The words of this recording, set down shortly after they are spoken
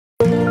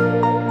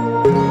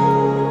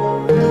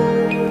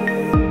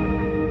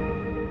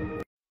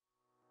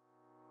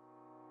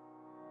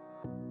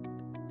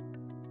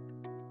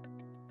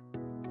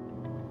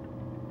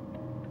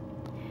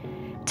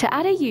To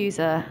add a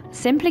user,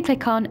 simply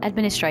click on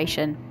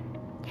Administration,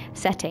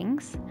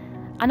 Settings,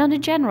 and under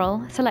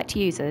General, select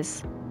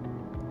Users.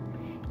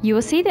 You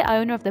will see the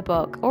owner of the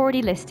book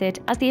already listed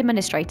as the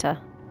administrator.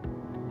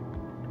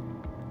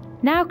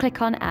 Now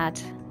click on Add,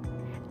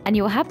 and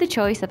you will have the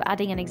choice of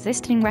adding an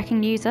existing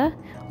Reckon user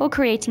or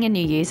creating a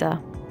new user.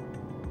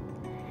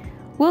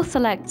 We'll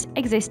select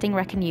Existing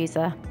Reckon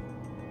user.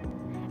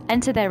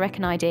 Enter their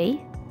Reckon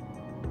ID.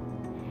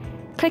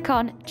 Click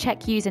on Check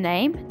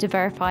Username to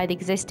verify the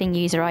existing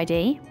user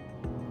ID.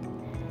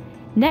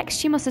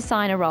 Next, you must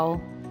assign a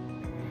role.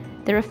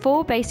 There are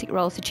 4 basic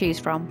roles to choose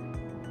from: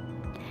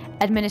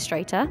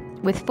 Administrator,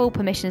 with full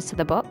permissions to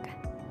the book;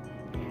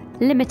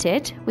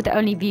 Limited, with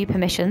only view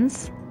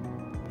permissions;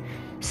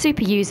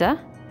 Super User,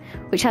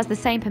 which has the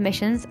same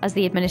permissions as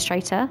the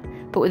administrator,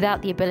 but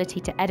without the ability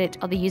to edit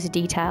other user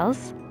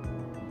details;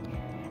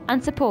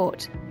 and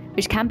Support,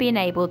 which can be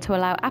enabled to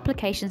allow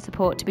application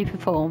support to be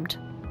performed.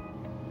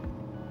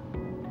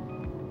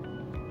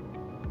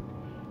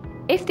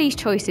 If these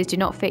choices do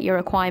not fit your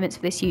requirements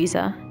for this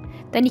user,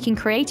 then you can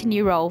create a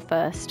new role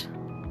first.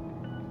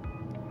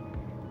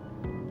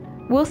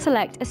 We'll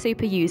select a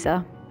super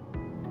user.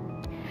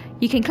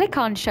 You can click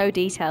on Show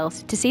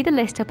Details to see the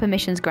list of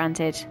permissions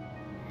granted,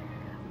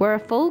 where a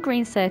full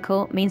green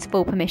circle means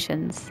full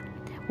permissions,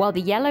 while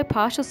the yellow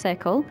partial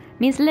circle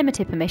means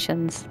limited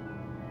permissions.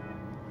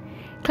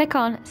 Click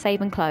on Save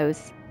and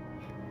Close.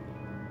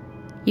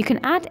 You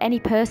can add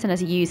any person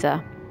as a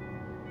user.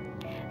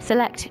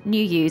 Select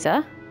New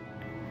User,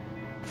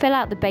 fill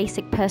out the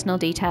basic personal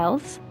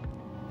details,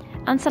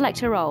 and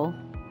select a role.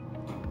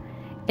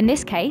 In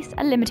this case,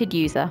 a limited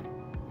user.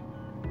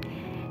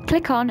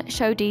 Click on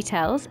Show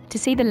Details to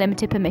see the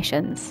limited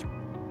permissions.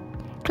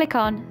 Click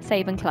on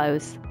Save and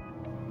Close.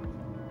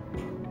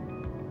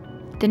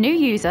 The new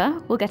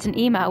user will get an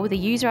email with a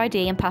user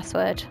ID and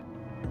password.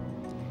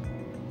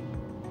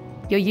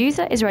 Your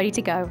user is ready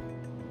to go.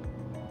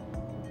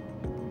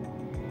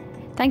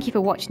 Thank you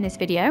for watching this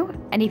video,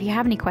 and if you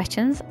have any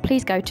questions,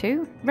 please go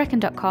to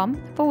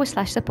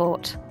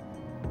reckon.com/support.